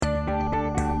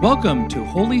Welcome to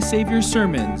Holy Savior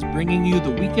Sermons, bringing you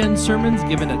the weekend sermons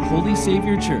given at Holy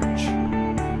Savior Church.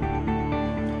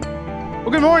 Well,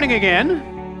 good morning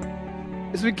again.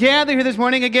 As we gather here this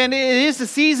morning again, it is the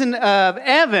season of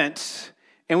Advent,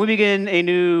 and we begin a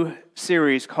new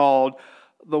series called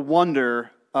The Wonder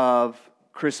of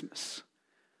Christmas.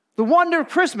 The Wonder of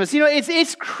Christmas. You know,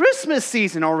 it's Christmas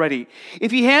season already.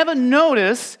 If you haven't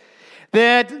noticed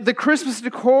that the Christmas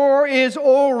decor is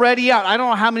already out. I don't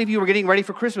know how many of you are getting ready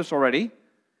for Christmas already.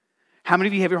 How many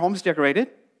of you have your homes decorated?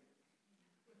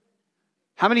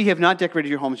 How many of you have not decorated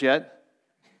your homes yet?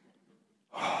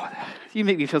 Oh, you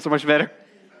make me feel so much better.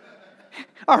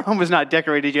 Our home is not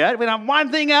decorated yet. We don't have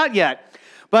one thing out yet.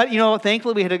 But, you know,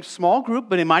 thankfully we had a small group,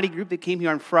 but a mighty group that came here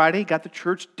on Friday, got the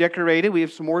church decorated. We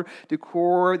have some more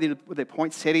decor. The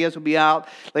poinsettias will be out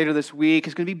later this week.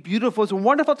 It's going to be beautiful. It's a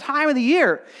wonderful time of the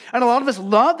year. And a lot of us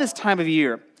love this time of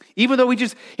year. Even though we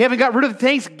just haven't got rid of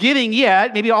Thanksgiving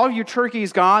yet, maybe all of your turkey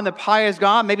is gone, the pie is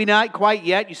gone, maybe not quite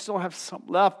yet, you still have some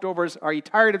leftovers. Are you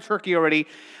tired of turkey already?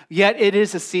 Yet it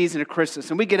is a season of Christmas.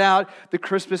 And we get out the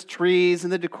Christmas trees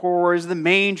and the decors, the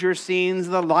manger scenes,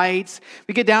 the lights.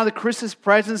 We get down the Christmas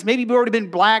presents. Maybe we've already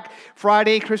been Black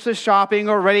Friday Christmas shopping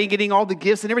already, getting all the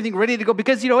gifts and everything ready to go.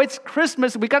 Because, you know, it's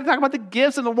Christmas and we've got to talk about the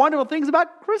gifts and the wonderful things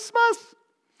about Christmas.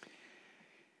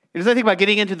 And as I think about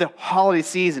getting into the holiday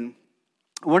season,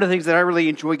 one of the things that I really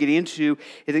enjoy getting into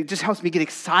is it just helps me get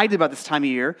excited about this time of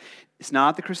year. It's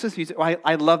not the Christmas music.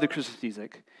 I love the Christmas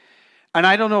music. And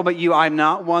I don't know about you, I'm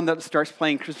not one that starts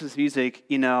playing Christmas music,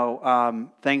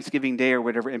 Thanksgiving Day or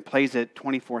whatever, and plays it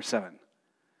 24/7.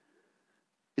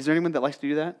 Is there anyone that likes to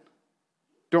do that?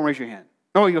 Don't raise your hand.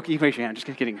 Oh, you raise your hand.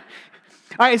 Just kidding.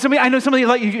 All right, I know somebody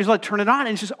you just turn it on and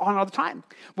it's just on all the time.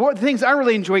 But one of the things I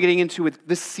really enjoy getting into with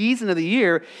this season of the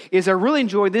year is I really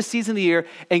enjoy this season of the year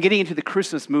and getting into the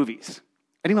Christmas movies.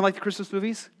 Anyone like the Christmas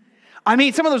movies? I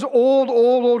mean, some of those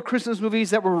old Christmas movies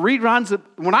that were reruns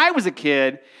when I was a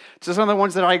kid to some of the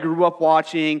ones that I grew up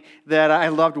watching that I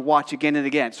love to watch again and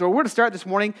again. So we're going to start this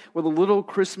morning with a little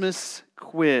Christmas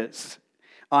quiz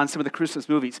on some of the Christmas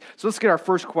movies. So let's get our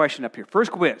first question up here.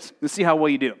 First quiz. Let's see how well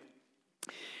you do.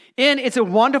 In It's a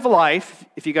Wonderful Life,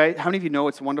 how many of you know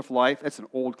It's a Wonderful Life? That's an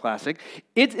old classic.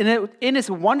 In It's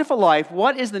a Wonderful Life,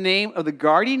 what is the name of the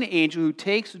guardian angel who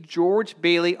takes George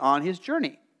Bailey on his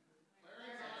journey?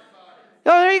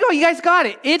 Oh, there you go. You guys got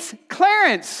it. It's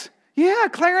Clarence. Yeah,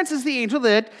 Clarence is the angel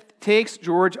that takes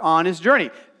George on his journey.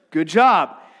 Good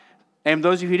job. And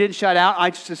those of you who didn't shout out, I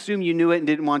just assume you knew it and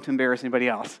didn't want to embarrass anybody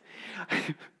else.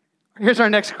 Here's our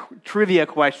next trivia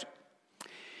question.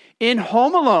 In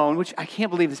Home Alone, which I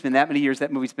can't believe it's been that many years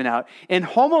that movie's been out. In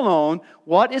Home Alone,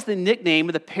 what is the nickname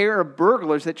of the pair of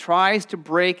burglars that tries to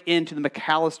break into the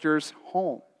McAllisters'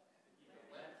 home?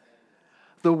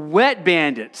 The Wet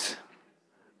Bandits.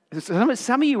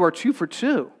 Some of you are 2 for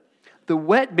 2. The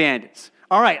Wet Bandits.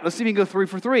 All right, let's see if we can go 3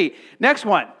 for 3. Next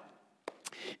one.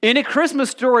 In A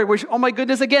Christmas Story, which, oh my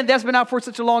goodness, again, that's been out for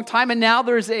such a long time, and now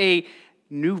there's a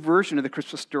new version of the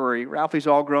Christmas Story. Ralphie's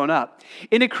all grown up.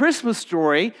 In A Christmas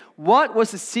Story, what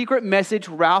was the secret message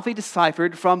Ralphie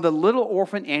deciphered from the Little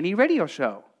Orphan Annie radio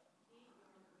show?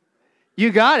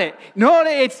 You got it. No,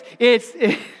 it's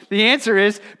the answer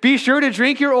is be sure to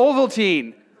drink your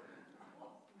Ovaltine.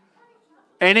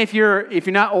 And if you're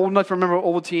not old enough to remember what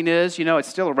Ovaltine is, you know it's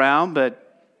still around,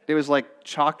 but it was like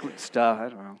chocolate stuff. I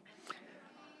don't know.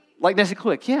 Like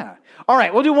Nesquik, yeah. All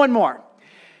right, we'll do one more.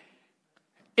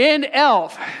 In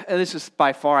Elf, and this is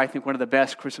by far, I think, one of the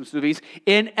best Christmas movies.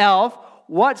 In Elf,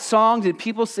 what song did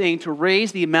people sing to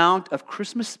raise the amount of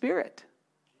Christmas spirit?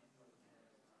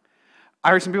 I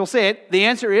heard some people say it. The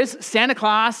answer is Santa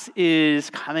Claus is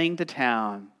coming to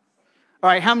town. All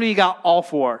right, how many of you got all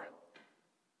 4?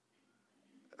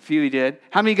 A few of you did.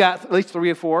 How many got at least 3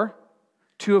 of 4?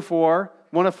 2 of 4?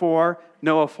 1 of 4?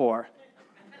 No of 4?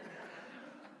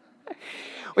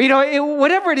 You know,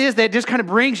 whatever it is that just kind of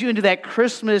brings you into that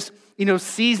Christmas,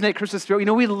 season, that Christmas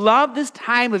spirit. We love this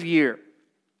time of year.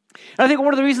 And I think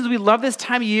one of the reasons we love this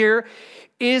time of year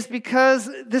is because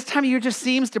this time of year just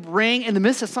seems to bring, in the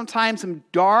midst of sometimes some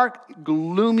dark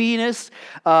gloominess,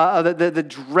 the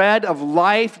dread of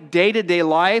life, day-to-day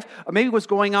life, or maybe what's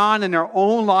going on in our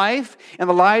own life and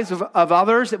the lives of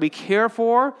others that we care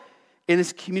for in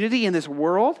this community, in this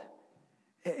world,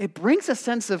 it brings a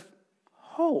sense of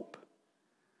hope,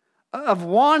 of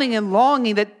wanting and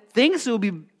longing that things will be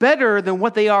better than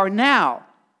what they are now.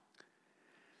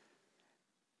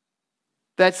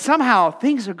 That somehow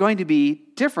things are going to be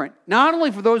different. Not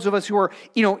only for those of us who are,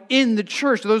 in the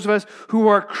church, those of us who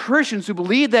are Christians, who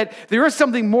believe that there is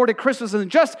something more to Christmas than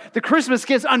just the Christmas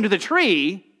gifts under the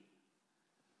tree,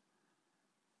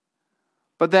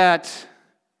 but that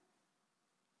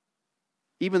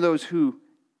even those who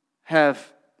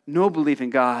have no belief in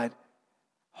God,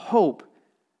 hope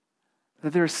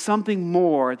that there's something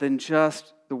more than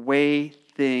just the way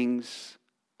things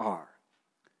are.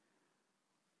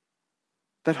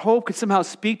 That hope could somehow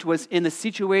speak to us in the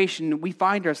situation we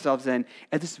find ourselves in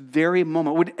at this very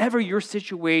moment. Whatever your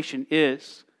situation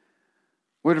is,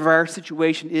 whatever our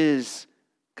situation is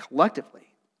collectively.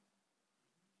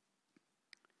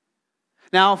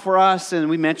 Now, for us, and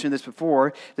we mentioned this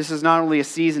before, this is not only a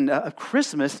season of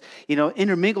Christmas,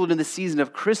 intermingled in the season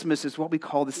of Christmas is what we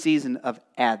call the season of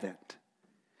Advent.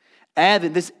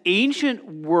 Advent, this ancient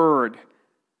word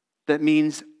that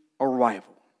means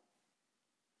arrival.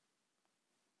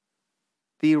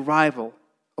 The arrival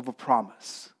of a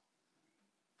promise.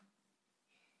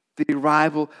 The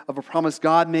arrival of a promise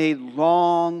God made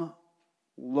long,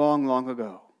 long, long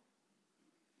ago.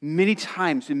 Many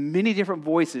times, in many different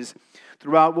voices,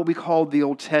 throughout what we call the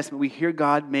Old Testament, we hear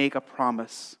God make a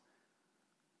promise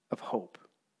of hope.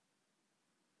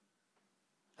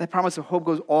 That promise of hope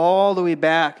goes all the way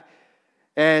back,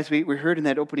 as we heard in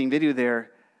that opening video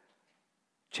there,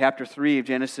 chapter 3 of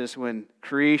Genesis, when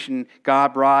creation,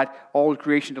 God brought all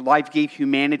creation to life, gave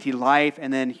humanity life,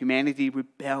 and then humanity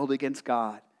rebelled against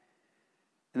God.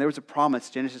 And there was a promise,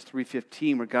 Genesis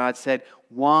 3:15, where God said,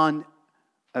 one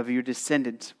of your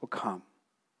descendants will come.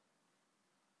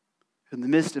 In the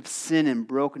midst of sin and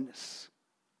brokenness,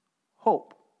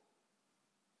 hope.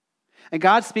 And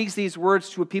God speaks these words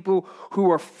to a people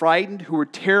who are frightened, who are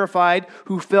terrified,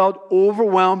 who felt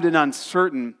overwhelmed and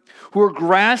uncertain, who are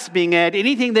grasping at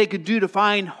anything they could do to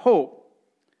find hope.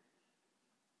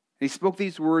 And he spoke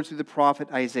these words through the prophet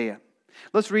Isaiah.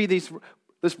 Let's read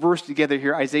this verse together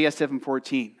here, Isaiah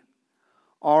 7:14.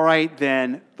 All right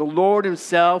then, the Lord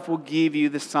himself will give you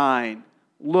the sign.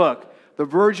 Look, the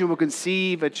virgin will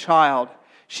conceive a child.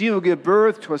 She will give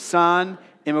birth to a son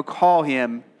and will call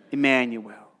him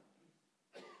Emmanuel.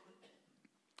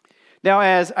 Now,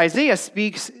 as Isaiah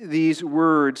speaks these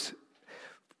words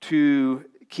to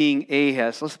King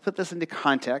Ahaz, let's put this into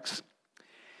context.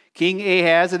 King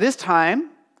Ahaz, at this time,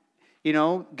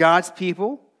 God's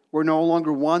people were no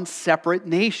longer one separate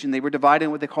nation. They were divided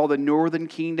in what they call the northern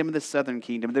kingdom and the southern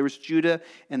kingdom. There was Judah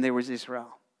and there was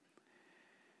Israel.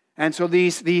 And so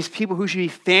these people who should be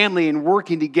family and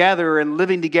working together and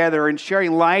living together and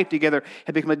sharing life together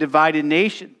had become a divided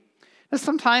nation. And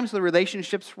sometimes the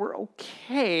relationships were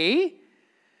okay,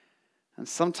 and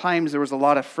sometimes there was a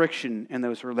lot of friction in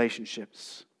those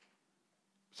relationships.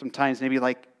 Sometimes maybe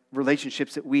like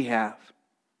relationships that we have.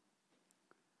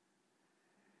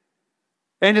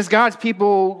 And as God's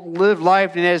people lived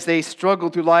life, and as they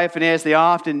struggled through life, and as they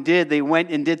often did, they went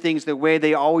and did things the way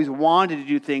they always wanted to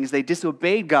do things. They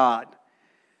disobeyed God.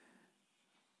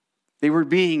 They were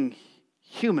being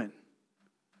human,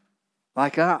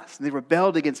 like us. And they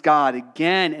rebelled against God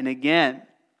again and again.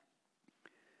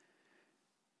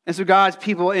 And so God's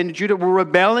people in Judah were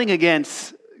rebelling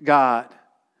against God.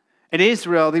 In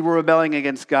Israel, they were rebelling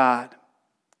against God.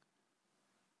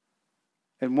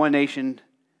 And one nation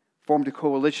formed a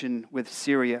coalition with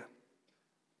Syria.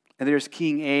 And there's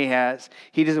King Ahaz.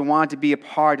 He doesn't want to be a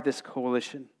part of this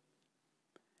coalition.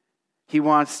 He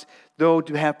wants, though,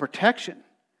 to have protection.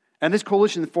 And this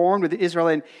coalition formed with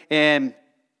Israel and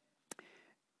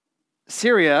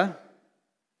Syria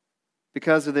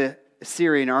because of the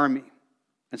Assyrian army.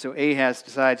 And so Ahaz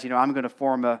decides, I'm going to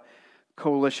form a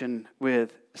coalition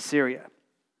with Syria.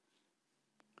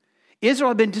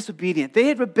 Israel had been disobedient. They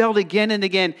had rebelled again and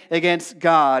again against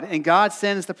God. And God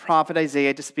sends the prophet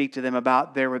Isaiah to speak to them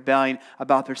about their rebellion,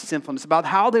 about their sinfulness, about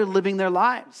how they're living their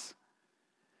lives.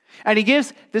 And he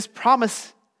gives this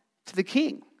promise to the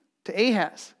king, to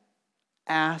Ahaz.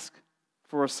 Ask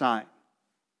for a sign.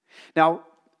 Now,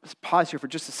 let's pause here for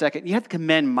just a second. You have to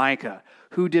commend Micah,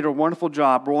 who did a wonderful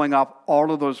job rolling off all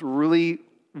of those really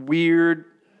weird,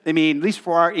 at least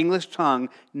for our English tongue,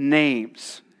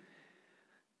 names.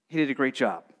 He did a great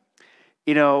job.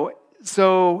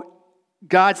 So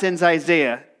God sends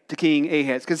Isaiah to King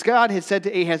Ahaz, because God had said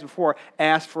to Ahaz before,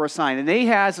 ask for a sign. And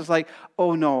Ahaz was like,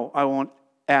 oh no, I won't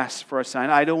ask for a sign.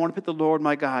 I don't want to put the Lord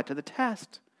my God to the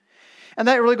test. And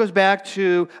that really goes back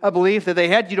to a belief that they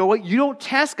had, you don't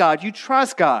test God, you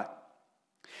trust God.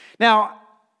 Now,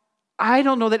 I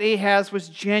don't know that Ahaz was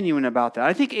genuine about that.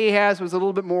 I think Ahaz was a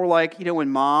little bit more like, when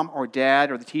mom or dad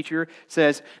or the teacher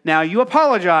says, now you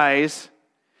apologize,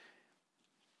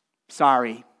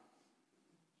 sorry.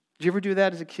 Did you ever do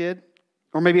that as a kid?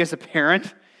 Or maybe as a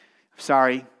parent?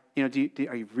 Sorry. Are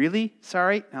you really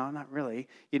sorry? No, not really.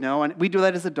 And we do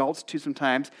that as adults too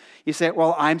sometimes. You say,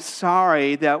 well, I'm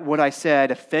sorry that what I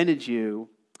said offended you,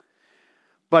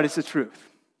 but it's the truth.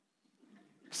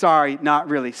 sorry, not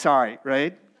really, sorry,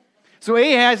 right? So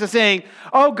Ahaz is saying,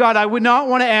 oh God, I would not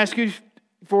want to ask you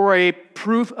for a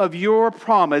proof of your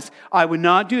promise. I would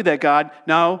not do that, God.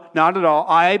 No, not at all.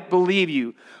 I believe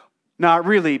you. Not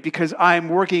really, because I'm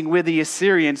working with the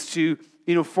Assyrians to,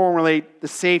 formulate the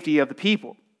safety of the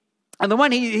people. And the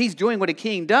one he's doing what a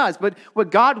king does, but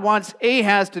what God wants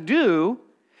Ahaz to do,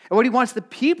 and what he wants the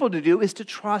people to do, is to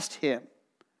trust him,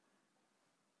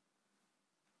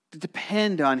 to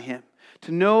depend on him,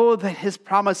 to know that his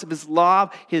promise of his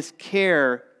love, his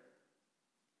care,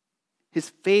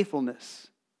 his faithfulness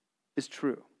is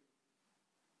true.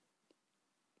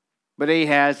 But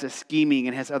Ahaz is scheming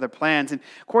and has other plans. And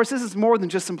of course, this is more than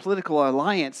just some political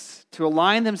alliance. To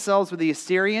align themselves with the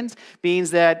Assyrians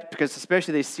means that, because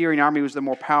especially the Assyrian army was the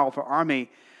more powerful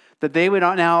army, that they would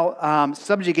now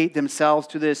subjugate themselves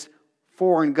to this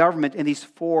foreign government and these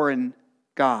foreign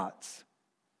gods.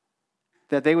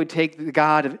 That they would take the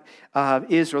God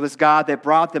of Israel, this God that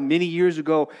brought them many years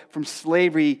ago from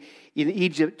slavery in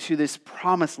Egypt to this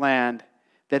promised land,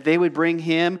 that they would bring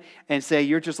him and say,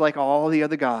 you're just like all the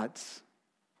other gods.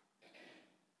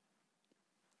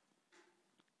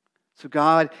 So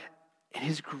God, in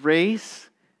his grace,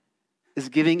 is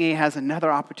giving Ahaz another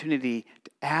opportunity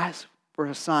to ask for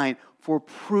a sign, for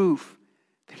proof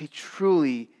that he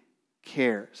truly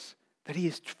cares, that he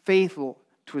is faithful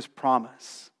to his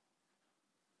promise.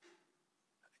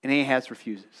 And Ahaz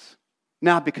refuses.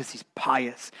 Not because he's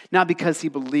pious, not because he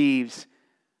believes,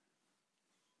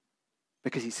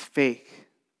 because he's fake.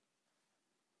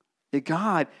 That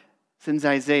God sends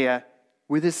Isaiah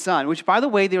with his son, which, by the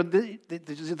way,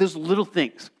 there's little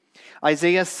things.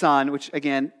 Isaiah's son, which,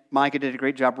 again, Micah did a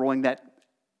great job rolling that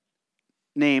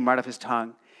name right off his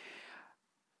tongue.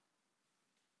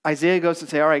 Isaiah goes to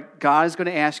say, all right, God is going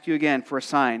to ask you again for a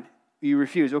sign. You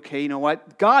refuse. Okay, you know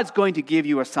what? God's going to give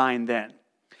you a sign then.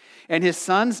 And his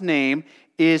son's name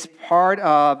is part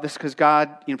of this, because God,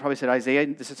 probably said, Isaiah,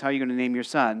 this is how you're going to name your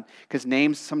son, because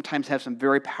names sometimes have some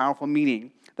very powerful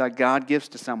meaning that God gives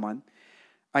to someone.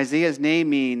 Isaiah's name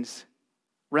means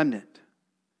remnant.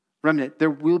 Remnant. There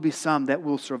will be some that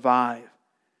will survive.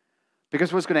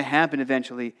 Because what's going to happen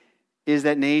eventually is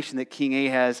that nation that King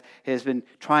Ahaz has been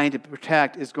trying to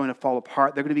protect is going to fall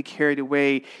apart. They're going to be carried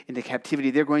away into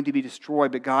captivity. They're going to be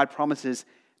destroyed, but God promises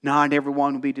not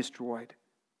everyone will be destroyed.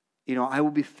 I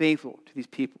will be faithful to these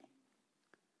people.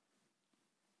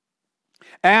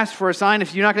 Ask for a sign.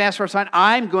 If you're not going to ask for a sign,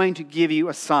 I'm going to give you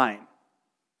a sign.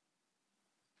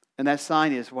 And that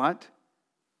sign is what?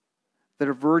 That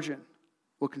a virgin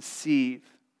will conceive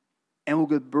and will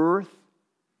give birth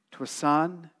to a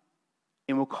son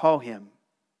and will call him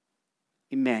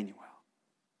Emmanuel.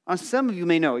 Now, some of you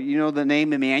may know. You know the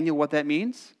name Emmanuel, what that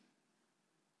means?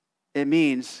 It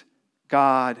means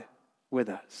God with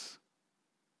us.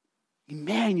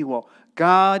 Emmanuel,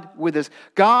 God with us.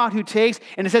 God who takes,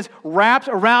 and it says, wraps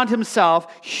around himself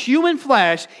human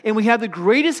flesh, and we have the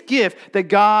greatest gift that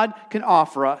God can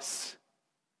offer us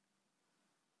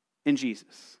in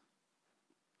Jesus.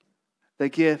 The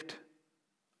gift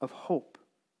of hope.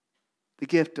 The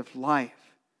gift of life.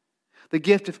 The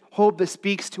gift of hope that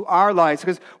speaks to our lives.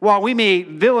 Because while we may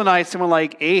villainize someone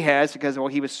like Ahaz because,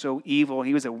 he was so evil,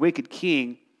 he was a wicked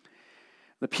king,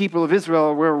 the people of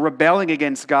Israel were rebelling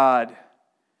against God.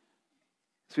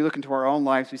 As we look into our own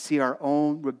lives, we see our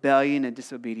own rebellion and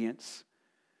disobedience.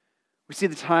 We see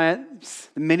the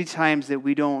many times that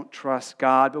we don't trust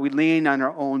God, but we lean on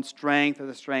our own strength or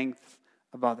the strength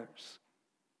of others.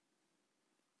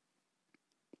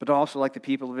 But also like the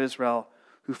people of Israel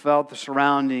who felt the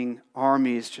surrounding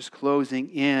armies just closing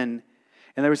in,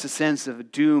 and there was a sense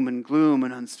of doom and gloom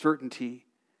and uncertainty.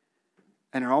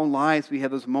 In our own lives, we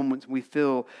have those moments when we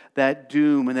feel that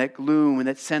doom and that gloom and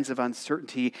that sense of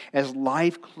uncertainty as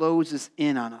life closes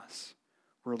in on us,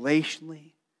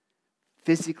 relationally,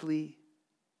 physically,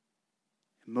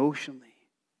 emotionally,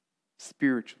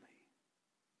 spiritually.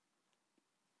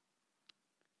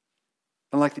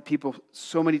 And like the people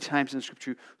so many times in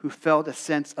Scripture who felt a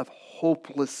sense of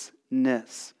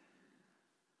hopelessness,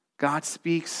 God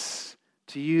speaks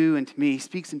to you and to me. He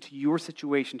speaks into your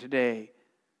situation today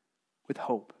with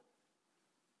hope.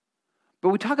 But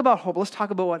we talk about hope. Let's talk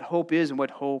about what hope is and what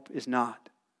hope is not.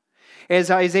 As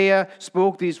Isaiah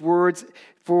spoke these words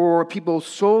for people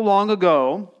so long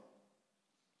ago,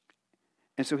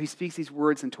 and so he speaks these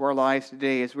words into our lives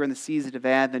today as we're in the season of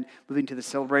Advent, moving to the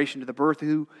celebration of the birth,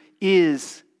 who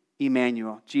is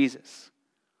Emmanuel, Jesus.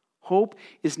 Hope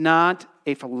is not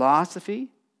a philosophy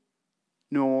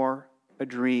nor a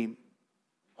dream.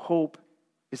 Hope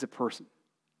is a person.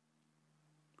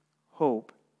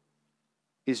 Hope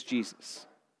is Jesus.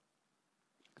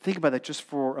 Think about that just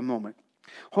for a moment.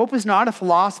 Hope is not a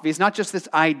philosophy. It's not just this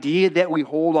idea that we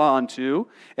hold on to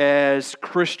as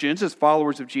Christians, as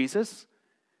followers of Jesus.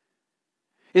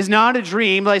 It's not a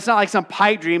dream. It's not like some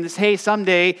pipe dream that's, hey,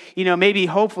 someday, maybe,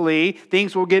 hopefully,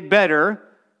 things will get better.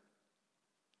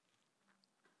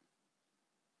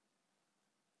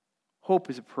 Hope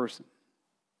is a person.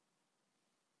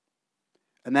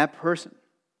 And that person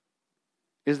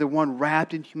is the one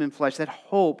wrapped in human flesh. That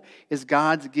hope is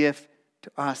God's gift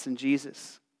to us in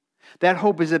Jesus. That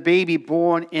hope is a baby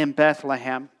born in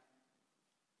Bethlehem.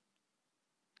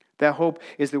 That hope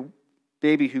is the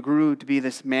baby who grew to be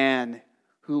this man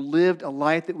who lived a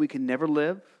life that we can never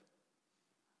live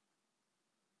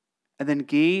and then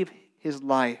gave his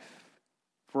life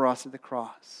for us at the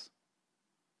cross.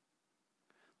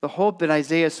 The hope that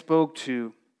Isaiah spoke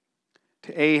to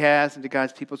Ahaz and to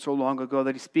God's people so long ago,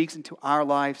 that he speaks into our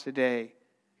lives today,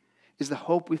 is the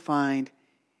hope we find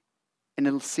in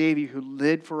a Savior who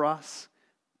lived for us,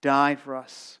 died for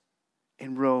us,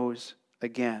 and rose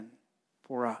again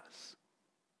for us.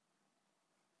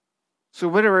 So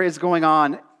whatever is going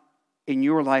on in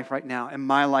your life right now, in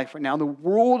my life right now, in the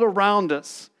world around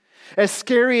us, as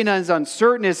scary and as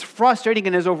uncertain, as frustrating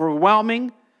and as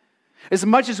overwhelming, as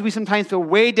much as we sometimes feel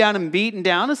weighed down and beaten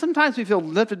down, and sometimes we feel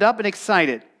lifted up and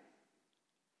excited,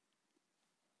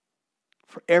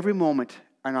 for every moment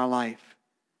in our life,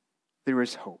 there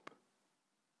is hope.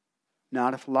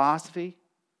 Not a philosophy,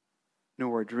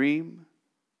 nor a dream,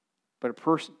 but a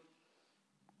person.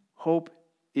 Hope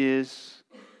is,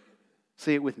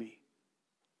 say it with me,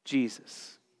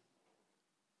 Jesus.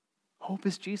 Hope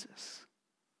is Jesus.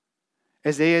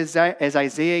 As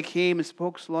Isaiah came and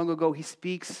spoke so long ago, he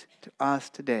speaks to us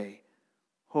today.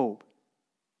 Hope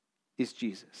is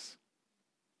Jesus.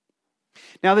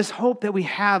 Now, this hope that we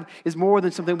have is more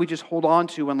than something we just hold on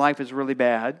to when life is really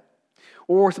bad,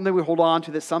 or something we hold on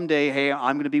to that someday, hey,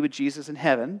 I'm going to be with Jesus in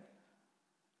heaven.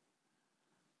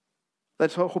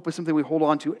 That hope is something we hold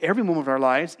on to every moment of our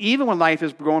lives, even when life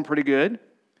is going pretty good.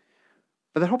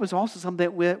 But that hope is also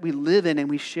something that we live in and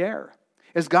we share.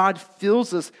 As God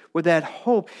fills us with that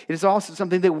hope, it is also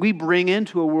something that we bring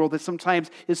into a world that sometimes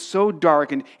is so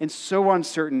dark and so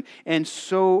uncertain and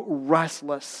so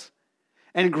restless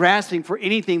and grasping for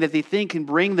anything that they think can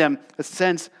bring them a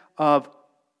sense of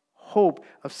hope,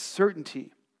 of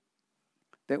certainty.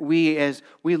 That we, as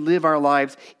we live our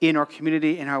lives in our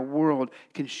community, in our world,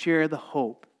 can share the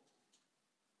hope.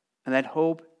 And that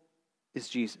hope is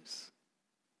Jesus.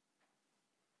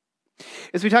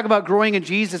 As we talk about growing in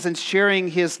Jesus and sharing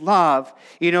his love,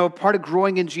 part of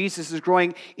growing in Jesus is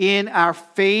growing in our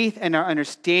faith and our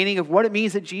understanding of what it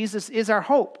means that Jesus is our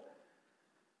hope.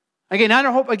 Again, not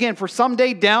our hope, for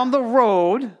someday down the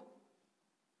road,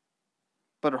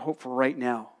 but our hope for right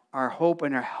now. Our hope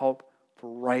and our help for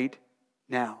right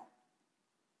now.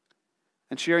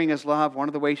 And sharing his love, one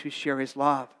of the ways we share his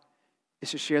love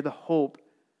is to share the hope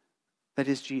that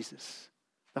is Jesus.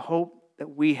 The hope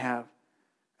that we have.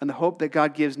 And the hope that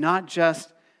God gives not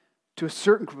just to a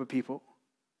certain group of people,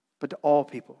 but to all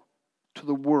people, to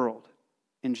the world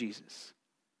in Jesus.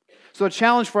 So a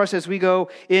challenge for us as we go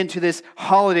into this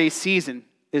holiday season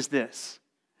is this.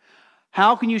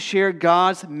 How can you share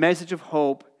God's message of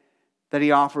hope that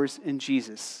he offers in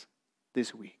Jesus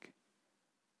this week?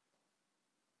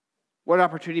 What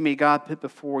opportunity may God put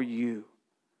before you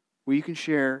where you can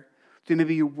share through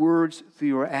maybe your words, through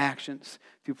your actions,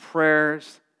 through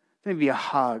prayers, maybe a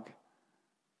hug,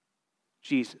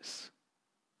 Jesus,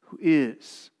 who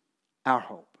is our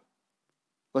hope.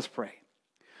 Let's pray.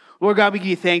 Lord God, we give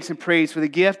you thanks and praise for the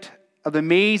gift of the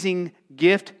amazing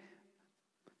gift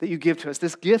that you give to us,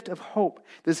 this gift of hope,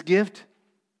 this gift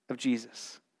of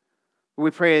Jesus.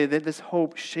 We pray that this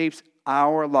hope shapes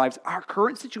our lives, our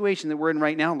current situation that we're in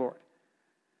right now, Lord.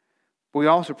 But we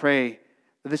also pray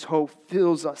that this hope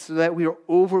fills us so that we are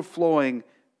overflowing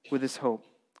with this hope.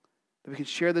 That we can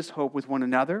share this hope with one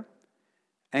another.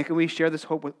 And can we share this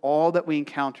hope with all that we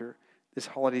encounter this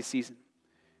holiday season?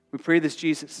 We pray this,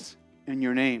 Jesus, in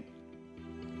your name.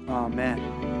 Amen.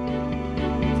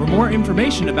 For more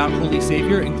information about Holy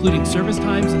Savior, including service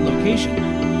times and location,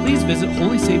 please visit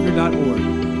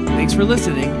holysavior.org. Thanks for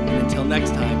listening, and until next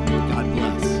time,